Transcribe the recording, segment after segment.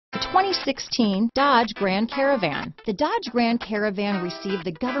2016 Dodge Grand Caravan. The Dodge Grand Caravan received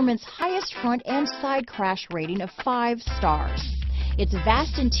the government's highest front and side crash rating of 5 stars. Its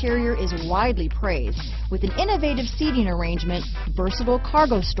vast interior is widely praised, with an innovative seating arrangement, versatile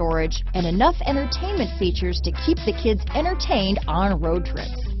cargo storage, and enough entertainment features to keep the kids entertained on road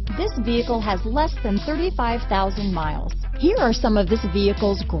trips. This vehicle has less than 35,000 miles. Here are some of this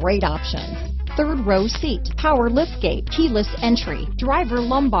vehicle's great options: third row seat, power liftgate, keyless entry, driver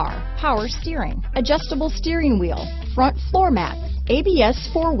lumbar, power steering, adjustable steering wheel, front floor mats, ABS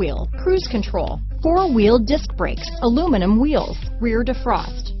 4-wheel, cruise control, 4-wheel disc brakes, aluminum wheels, rear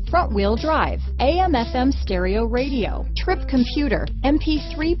defrost, front wheel drive, AM/FM stereo radio, trip computer,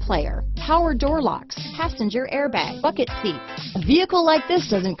 MP3 player, power door locks, passenger airbag, bucket seats. A vehicle like this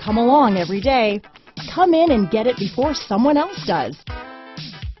doesn't come along every day. Come in and get it before someone else does.